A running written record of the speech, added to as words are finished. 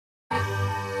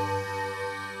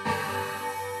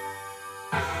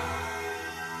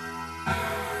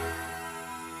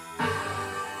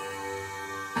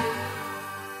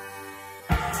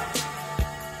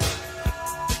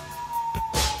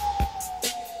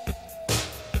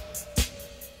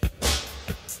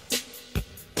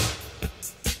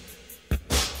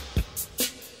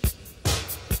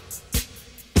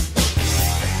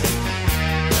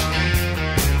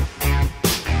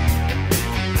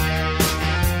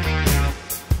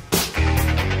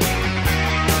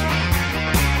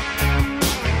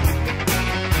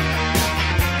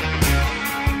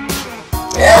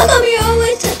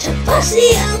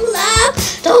fussy and loud.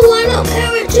 Don't want no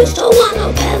carrot juice, don't want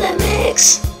no pellet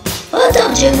mix. But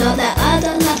don't you know that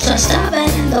other lops are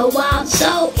starving in the wild?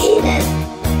 So eat it,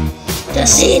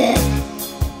 just eat it.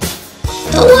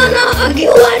 Don't wanna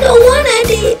argue, I don't wanna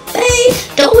debate.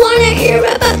 Don't wanna hear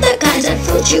about the kinds of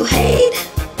fruit you hate.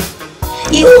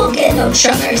 You won't get no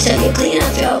stronger till you clean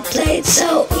up your plate,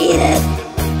 so eat it.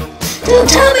 Don't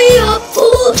tell me you're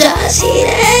full, just eat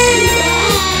it.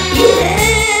 Eat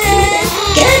it.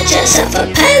 Get yourself a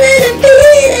pellet and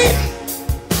beat it.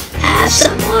 Have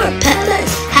some more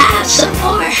pellets, have some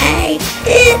more hay.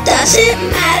 It doesn't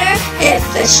matter if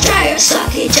it's dry or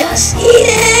soggy, just eat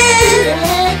it.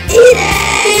 Eat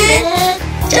it.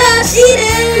 Just eat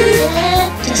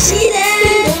it. Just eat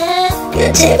it.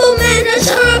 Your table manners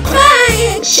are a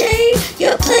crying shame.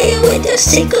 You're playing with your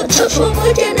cecotropes, what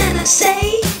would your nana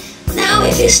say? Now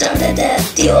if you started that,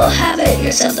 you'll have it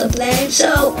yourself to blame.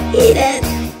 So eat it,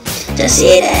 just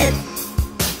eat it.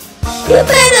 You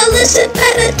better listen,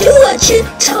 better do what you're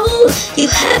told. You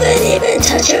haven't even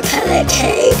touched your pellet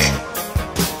cake,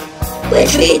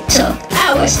 which we took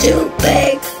hours to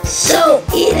bake. So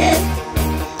eat it.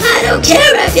 I don't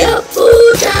care if you're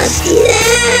full, just eat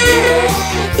it.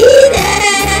 Eat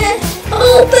it.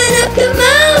 Open up your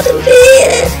mouth and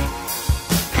beat it.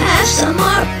 Have some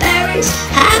more berries,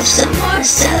 have some more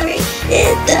celery.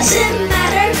 It doesn't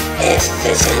matter if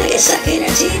it's gonna get stuck in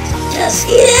your teeth. Just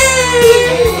eat it,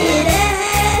 eat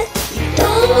it.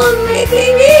 Don't make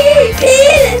me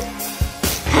repeat it.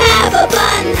 Have a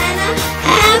banana,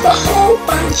 have a whole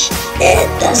bunch. It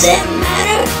doesn't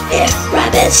matter if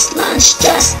rabbit's lunch.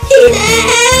 Just eat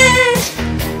it.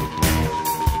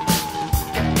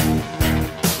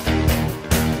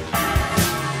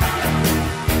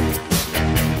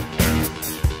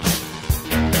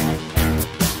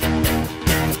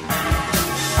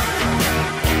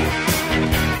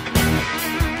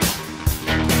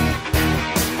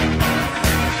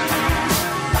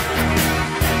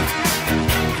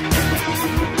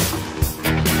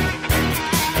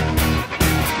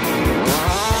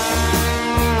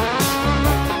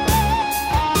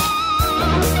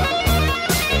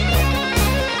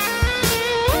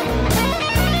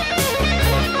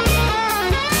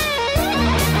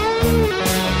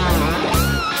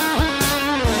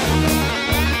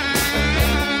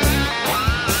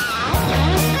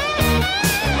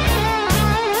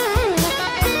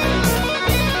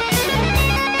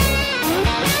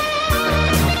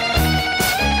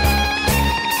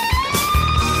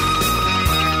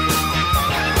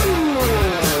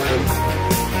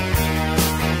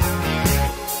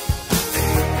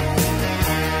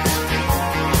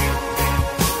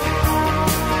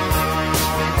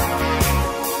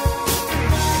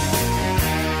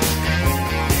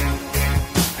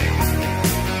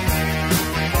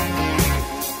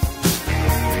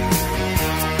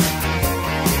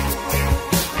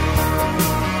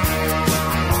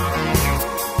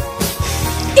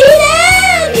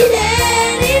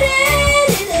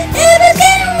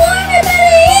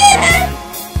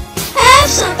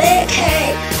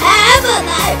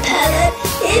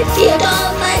 If you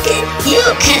don't like it, you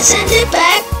can send it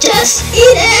back. Just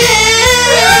eat it.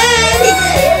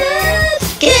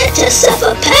 Get yourself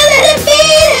a pellet and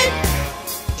beat it.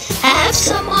 Have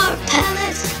some more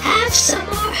pellets, have some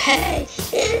more hay.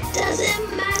 It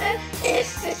doesn't matter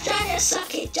if it's dry or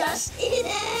soggy, just eat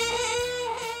it.